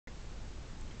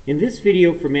In this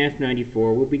video for Math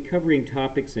 94, we'll be covering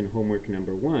topics in homework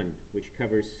number 1, which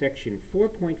covers section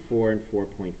 4.4 and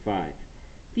 4.5.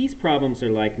 These problems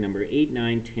are like number 8,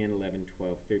 9, 10, 11,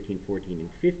 12, 13, 14,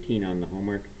 and 15 on the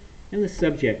homework, and the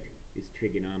subject is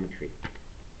trigonometry.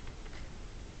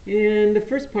 In the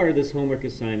first part of this homework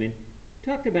assignment,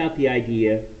 talked about the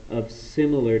idea of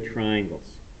similar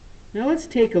triangles. Now let's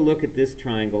take a look at this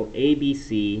triangle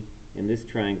ABC and this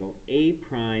triangle A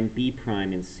prime, B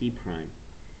prime, and C prime.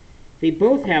 They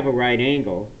both have a right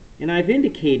angle, and I've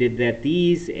indicated that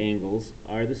these angles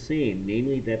are the same,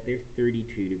 namely that they're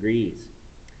 32 degrees.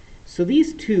 So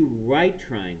these two right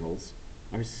triangles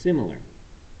are similar.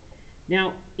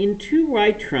 Now, in two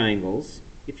right triangles,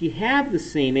 if you have the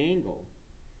same angle,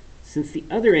 since the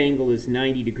other angle is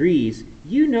 90 degrees,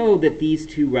 you know that these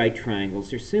two right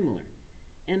triangles are similar.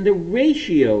 And the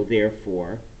ratio,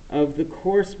 therefore, of the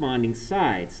corresponding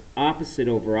sides, opposite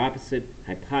over opposite,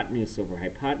 hypotenuse over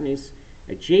hypotenuse,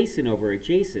 adjacent over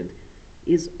adjacent,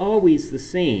 is always the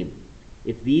same.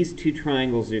 If these two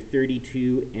triangles are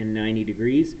 32 and 90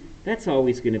 degrees, that's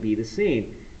always going to be the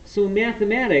same. So in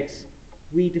mathematics,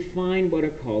 we define what are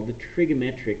called the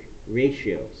trigonometric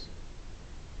ratios.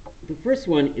 The first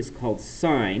one is called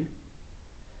sine,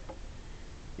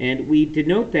 and we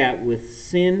denote that with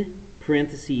sin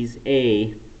parentheses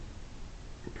a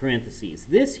parentheses.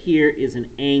 This here is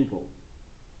an angle,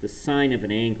 the sine of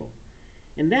an angle.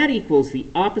 And that equals the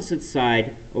opposite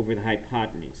side over the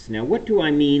hypotenuse. Now, what do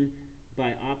I mean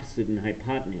by opposite and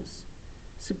hypotenuse?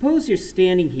 Suppose you're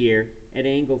standing here at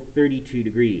angle 32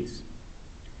 degrees.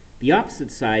 The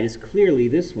opposite side is clearly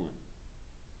this one.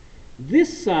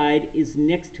 This side is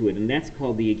next to it, and that's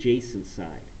called the adjacent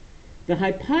side. The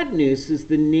hypotenuse is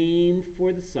the name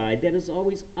for the side that is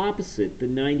always opposite the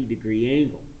 90-degree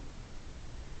angle.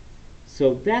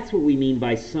 So that's what we mean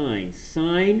by sine.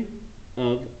 Sine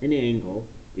of an angle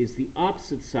is the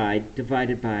opposite side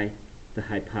divided by the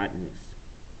hypotenuse.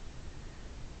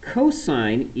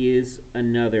 Cosine is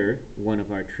another one of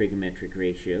our trigonometric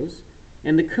ratios,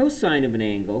 and the cosine of an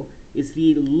angle is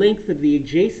the length of the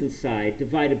adjacent side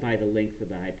divided by the length of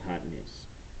the hypotenuse.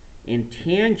 And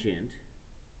tangent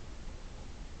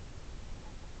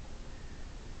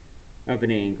of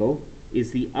an angle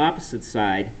is the opposite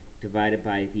side divided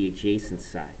by the adjacent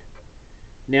side.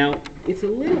 Now, it's a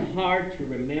little hard to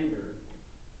remember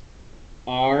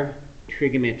our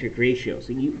trigonometric ratios,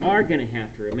 and you are going to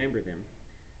have to remember them.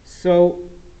 So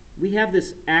we have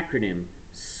this acronym,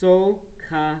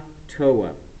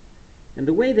 SOHCAHTOA. And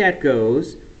the way that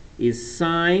goes is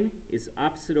sine is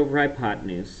opposite over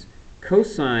hypotenuse,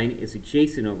 cosine is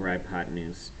adjacent over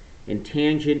hypotenuse, and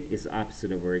tangent is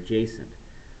opposite over adjacent.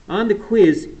 On the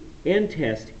quiz and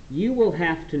test, you will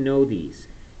have to know these.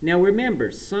 Now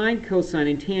remember, sine, cosine,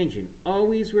 and tangent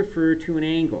always refer to an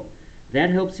angle.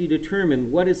 That helps you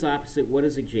determine what is opposite, what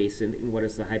is adjacent, and what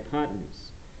is the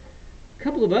hypotenuse. A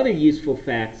couple of other useful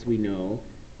facts we know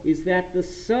is that the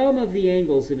sum of the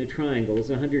angles in a triangle is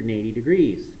 180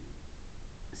 degrees.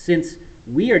 Since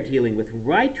we are dealing with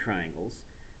right triangles,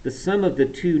 the sum of the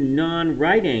two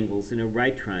non-right angles in a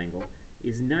right triangle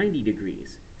is 90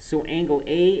 degrees. So angle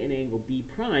A and angle B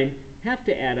prime have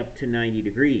to add up to 90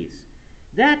 degrees.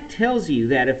 That tells you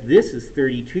that if this is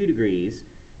 32 degrees,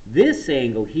 this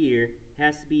angle here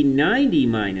has to be 90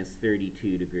 minus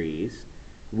 32 degrees,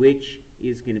 which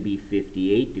is going to be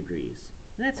 58 degrees.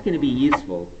 That's going to be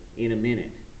useful in a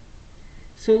minute.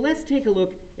 So let's take a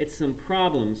look at some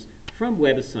problems from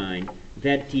WebAssign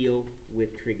that deal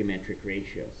with trigonometric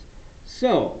ratios.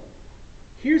 So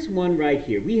here's one right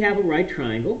here. We have a right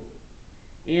triangle,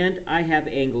 and I have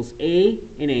angles A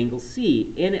and angle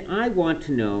C, and I want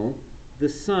to know the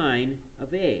sine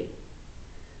of A.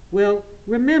 Well,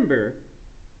 remember,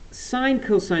 sine,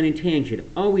 cosine, and tangent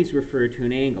always refer to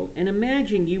an angle. And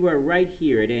imagine you are right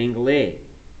here at angle A.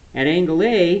 At angle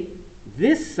A,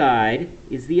 this side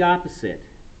is the opposite.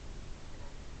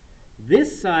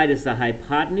 This side is the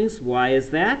hypotenuse. Why is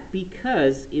that?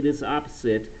 Because it is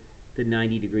opposite the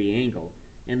 90-degree angle.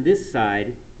 And this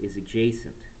side is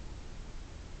adjacent.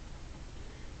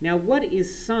 Now, what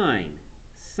is sine?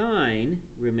 Sine,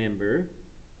 remember,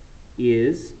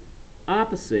 is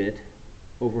opposite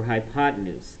over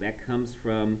hypotenuse. That comes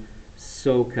from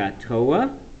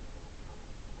SOHCAHTOA.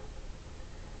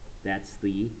 That's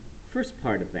the first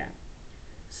part of that.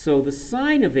 So the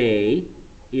sine of A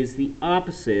is the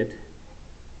opposite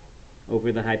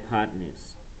over the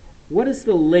hypotenuse. What is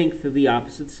the length of the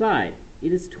opposite side?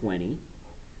 It is 20.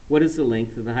 What is the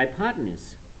length of the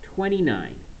hypotenuse?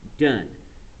 29. Done.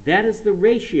 That is the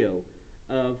ratio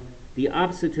of the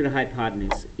opposite to the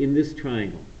hypotenuse in this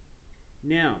triangle.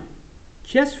 Now,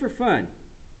 just for fun,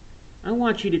 I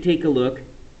want you to take a look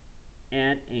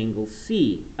at angle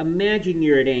C. Imagine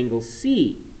you're at angle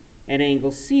C. At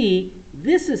angle C,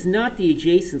 this is not the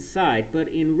adjacent side, but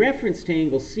in reference to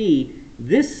angle C,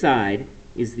 this side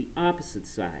is the opposite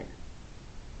side.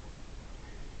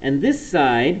 And this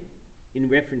side, in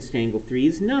reference to angle 3,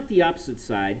 is not the opposite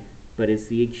side, but is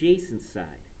the adjacent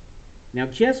side. Now,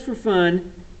 just for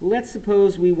fun, let's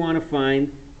suppose we want to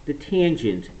find the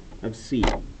tangent of C.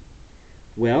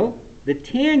 Well, the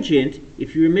tangent,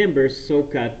 if you remember,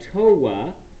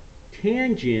 SOHCAHTOA,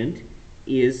 tangent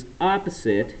is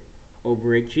opposite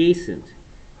over adjacent.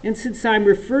 And since I'm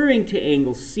referring to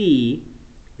angle C,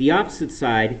 the opposite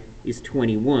side is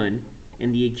 21,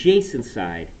 and the adjacent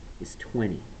side is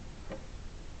 20.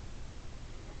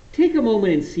 Take a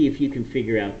moment and see if you can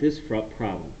figure out this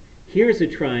problem. Here's a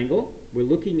triangle. We're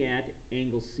looking at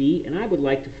angle C, and I would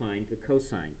like to find the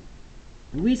cosine.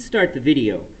 Restart the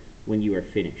video when you are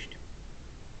finished.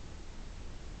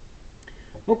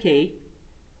 Okay,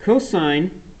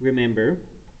 cosine, remember,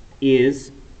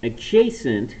 is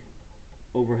adjacent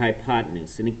over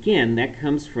hypotenuse. And again, that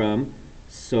comes from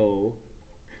SOHCAHTOA.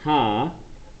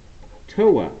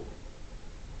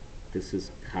 This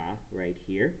is ka right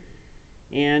here.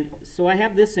 And so I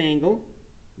have this angle.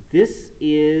 This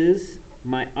is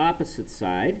my opposite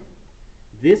side.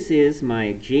 This is my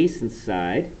adjacent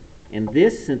side. And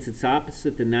this, since it's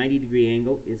opposite the 90-degree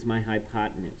angle, is my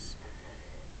hypotenuse.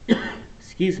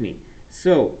 Excuse me.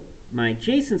 So my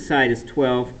adjacent side is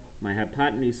 12. My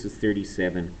hypotenuse is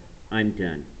 37. I'm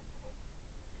done.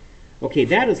 Okay,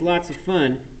 that is lots of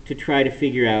fun to try to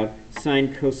figure out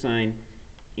sine, cosine,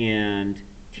 and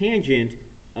tangent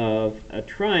of a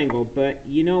triangle, but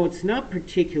you know, it's not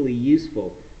particularly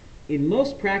useful. In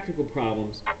most practical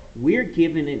problems, we're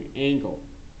given an angle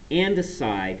and a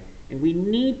side, and we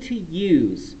need to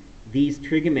use these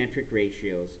trigonometric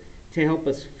ratios to help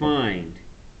us find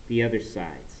the other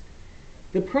sides.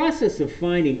 The process of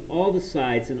finding all the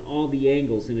sides and all the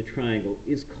angles in a triangle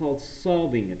is called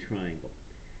solving a triangle.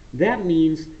 That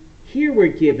means here we're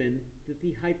given that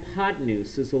the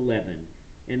hypotenuse is 11,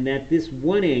 and that this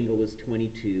one angle is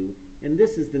 22, and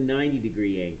this is the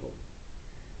 90-degree angle.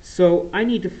 So I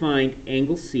need to find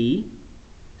angle C,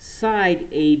 side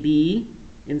AB,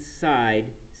 and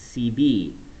side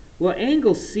CB. Well,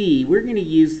 angle C, we're going to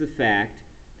use the fact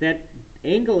that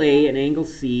angle A and angle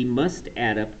C must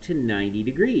add up to 90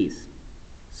 degrees.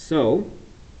 So,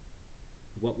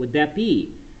 what would that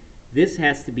be? This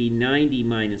has to be 90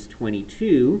 minus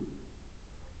 22,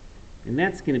 and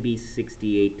that's going to be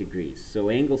 68 degrees. So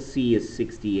angle C is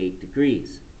 68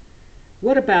 degrees.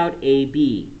 What about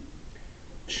AB?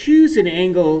 Choose an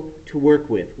angle to work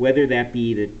with, whether that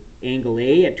be the angle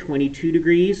A at 22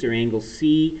 degrees or angle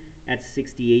C at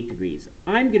 68 degrees.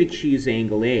 I'm going to choose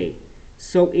angle A.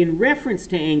 So in reference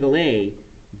to angle A,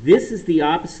 this is the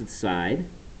opposite side.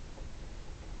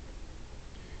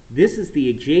 This is the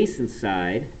adjacent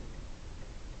side.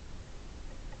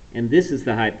 And this is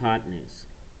the hypotenuse.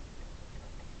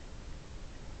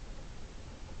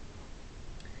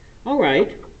 All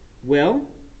right,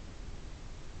 well,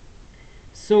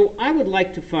 so I would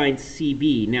like to find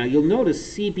CB. Now you'll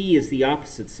notice CB is the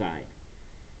opposite side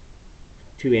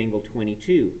to angle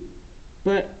 22.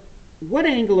 But what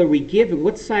angle are we given?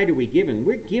 What side are we given?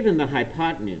 We're given the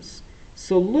hypotenuse.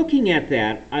 So looking at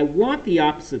that, I want the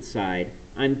opposite side.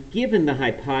 I'm given the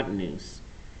hypotenuse.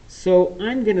 So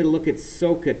I'm going to look at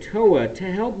SOHCAHTOA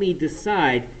to help me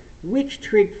decide which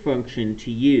trig function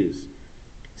to use.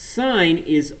 Sine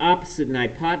is opposite and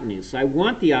hypotenuse. I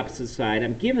want the opposite side.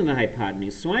 I'm given the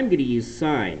hypotenuse, so I'm going to use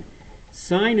sine.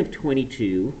 Sine of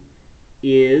 22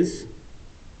 is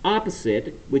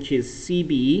opposite, which is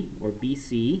CB, or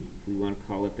BC, if we want to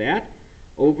call it that,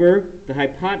 over the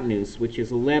hypotenuse, which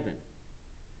is 11.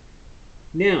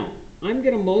 Now, I'm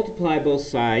going to multiply both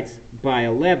sides by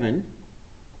 11.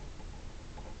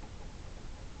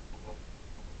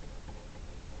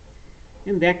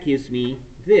 And that gives me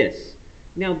this.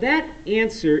 Now that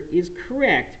answer is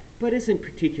correct, but isn't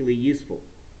particularly useful.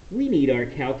 We need our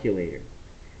calculator.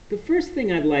 The first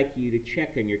thing I'd like you to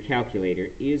check on your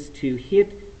calculator is to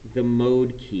hit the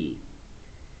mode key.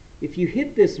 If you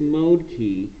hit this mode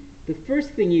key, the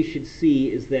first thing you should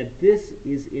see is that this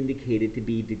is indicated to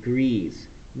be degrees,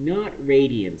 not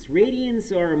radians.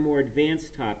 Radians are a more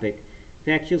advanced topic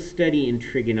that you'll study in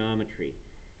trigonometry.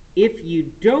 If you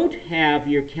don't have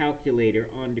your calculator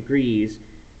on degrees,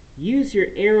 use your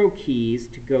arrow keys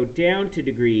to go down to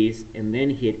degrees and then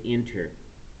hit enter.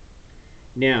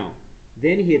 Now,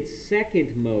 then hit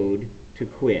second mode to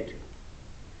quit.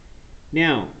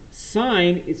 Now,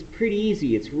 sine is pretty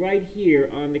easy. It's right here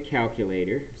on the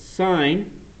calculator.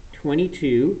 Sine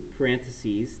 22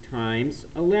 parentheses times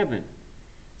 11.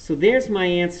 So there's my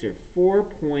answer, 4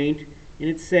 point, and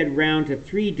it said round to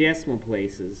 3 decimal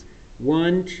places,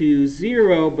 1, 2,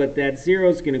 0, but that 0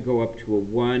 is going to go up to a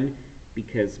 1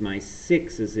 because my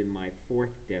 6 is in my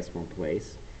 4th decimal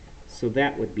place. So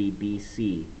that would be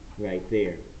BC right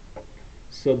there.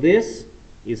 So this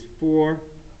is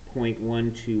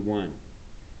 4.121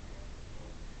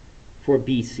 for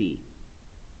BC.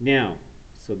 Now,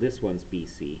 so this one's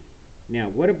BC. Now,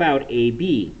 what about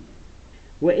AB?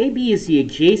 Well, AB is the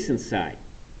adjacent side.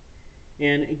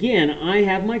 And again, I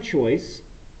have my choice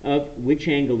of which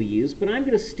angle to use, but I'm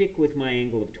going to stick with my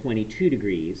angle of 22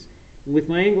 degrees. With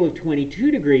my angle of 22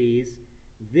 degrees,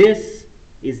 this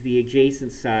is the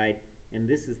adjacent side, and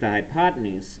this is the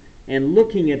hypotenuse. And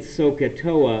looking at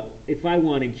SOHCAHTOA, if I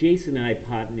want adjacent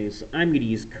hypotenuse, I'm going to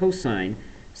use cosine.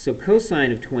 So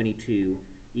cosine of 22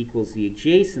 equals the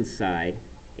adjacent side,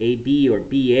 AB or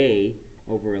BA,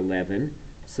 over 11.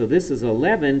 So this is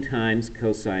 11 times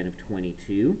cosine of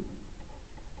 22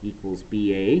 equals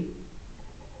BA.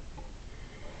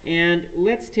 And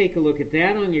let's take a look at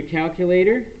that on your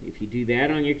calculator. If you do that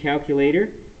on your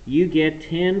calculator, you get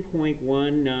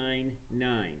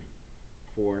 10.199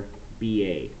 for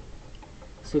BA.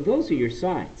 So those are your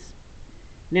sides.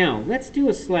 Now, let's do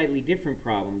a slightly different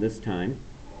problem this time.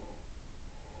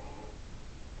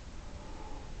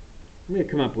 I'm going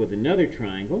to come up with another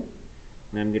triangle,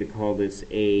 and I'm going to call this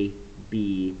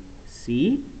ABC.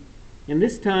 And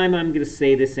this time I'm going to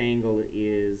say this angle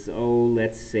is,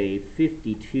 let's say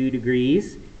 52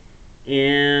 degrees.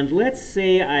 And let's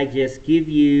say I just give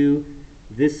you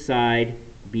this side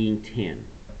being 10.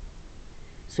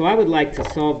 So I would like to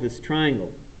solve this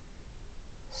triangle.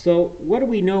 So what do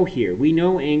we know here? We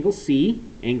know angle C.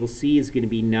 Angle C is going to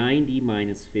be 90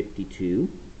 minus 52.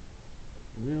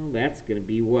 Well, that's going to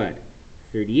be what?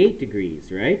 38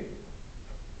 degrees, right?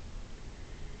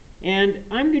 And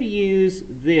I'm going to use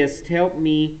this to help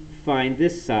me find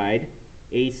this side,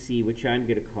 AC, which I'm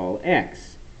going to call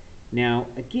X. Now,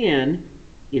 again,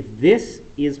 if this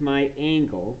is my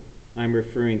angle I'm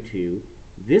referring to,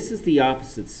 this is the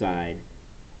opposite side.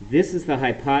 This is the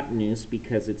hypotenuse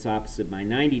because it's opposite my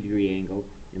 90-degree angle,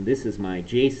 and this is my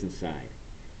adjacent side.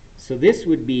 So this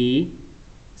would be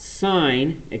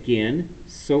sine, again,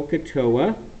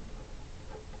 SOHCAHTOA,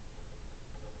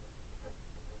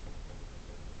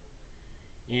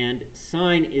 and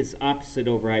sine is opposite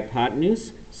over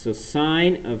hypotenuse, so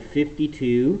sine of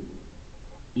 52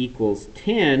 equals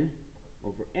 10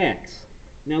 over x.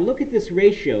 Now look at this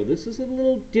ratio. This is a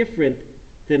little different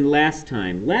than last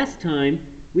time. Last time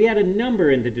we had a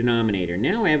number in the denominator.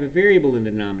 Now I have a variable in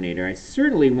the denominator. I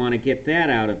certainly want to get that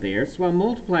out of there, so I'll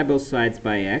multiply both sides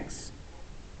by x.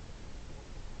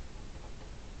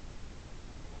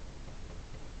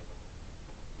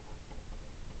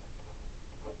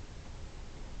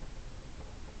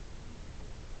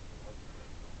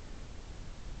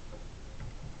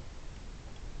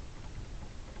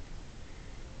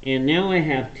 And now I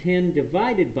have 10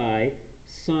 divided by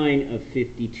sine of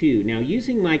 52. Now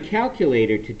using my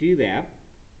calculator to do that,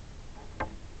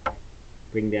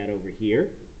 bring that over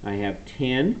here, I have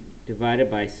 10 divided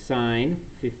by sine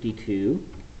 52,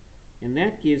 and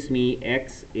that gives me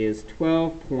x is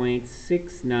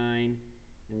 12.69,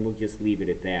 and we'll just leave it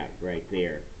at that right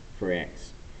there for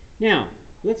x. Now,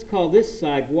 let's call this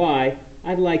side y.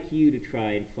 I'd like you to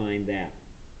try and find that.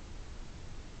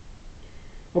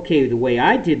 Okay, the way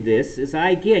I did this is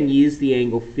I again used the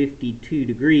angle 52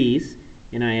 degrees,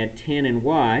 and I had 10 in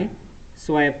y,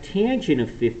 so I have tangent of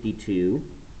 52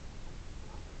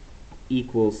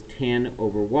 equals 10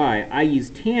 over y. I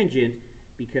used tangent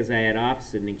because I had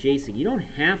opposite and adjacent. You don't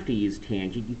have to use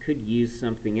tangent. You could use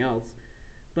something else,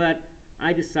 but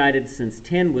I decided since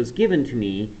 10 was given to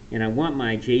me and I want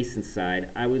my adjacent side,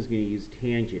 I was going to use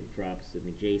tangent for opposite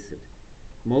and adjacent.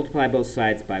 Multiply both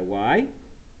sides by y.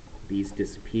 These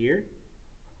disappear.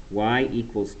 Y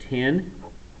equals 10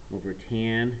 over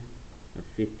tan of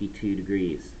 52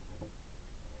 degrees.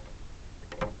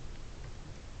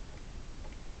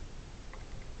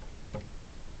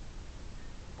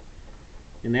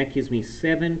 And that gives me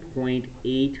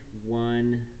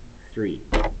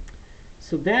 7.813.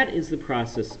 So that is the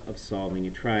process of solving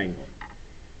a triangle.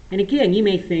 And again, you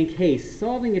may think, hey,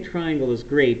 solving a triangle is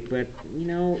great, but, you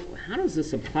know, how does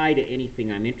this apply to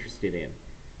anything I'm interested in?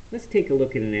 Let's take a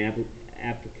look at an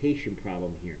application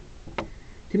problem here.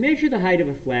 To measure the height of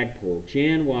a flagpole,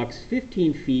 Jan walks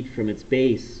 15 feet from its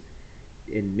base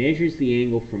and measures the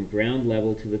angle from ground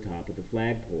level to the top of the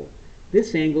flagpole.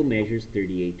 This angle measures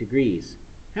 38 degrees.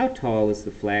 How tall is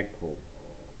the flagpole?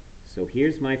 So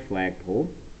here's my flagpole.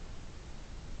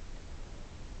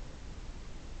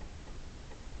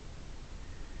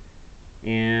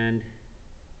 and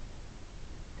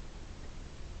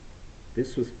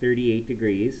this was 38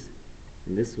 degrees,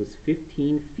 and this was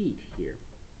 15 feet here.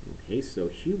 Okay, so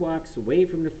she walks away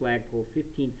from the flagpole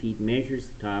 15 feet, measures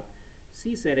the top,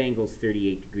 sees that angle is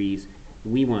 38 degrees.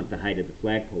 We want the height of the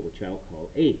flagpole, which I'll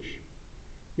call h.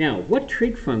 Now, what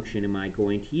trig function am I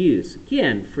going to use?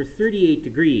 Again, for 38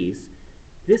 degrees,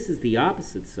 this is the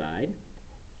opposite side,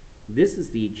 this is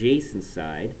the adjacent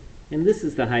side, and this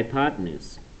is the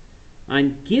hypotenuse.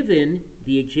 I'm given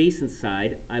the adjacent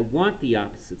side. I want the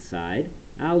opposite side.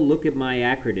 I'll look at my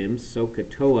acronyms,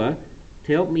 SOHCAHTOA,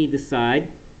 to help me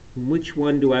decide which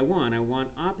one do I want. I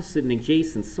want opposite and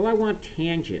adjacent, so I want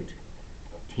tangent.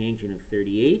 Tangent of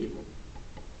 38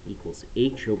 equals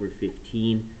h over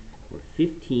 15, or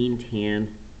 15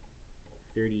 tan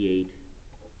 38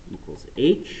 equals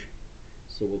h.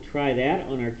 So we'll try that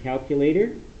on our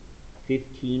calculator.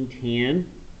 15 tan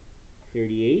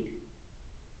 38,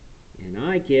 and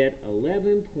I get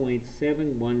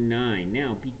 11.719.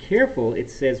 Now be careful, it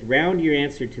says round your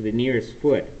answer to the nearest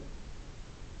foot.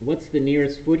 What's the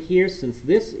nearest foot here? Since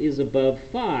this is above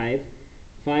 5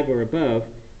 or above,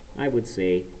 I would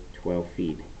say 12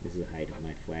 feet. This is the height of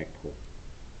my flagpole.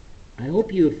 I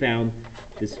hope you have found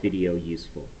this video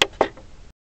useful.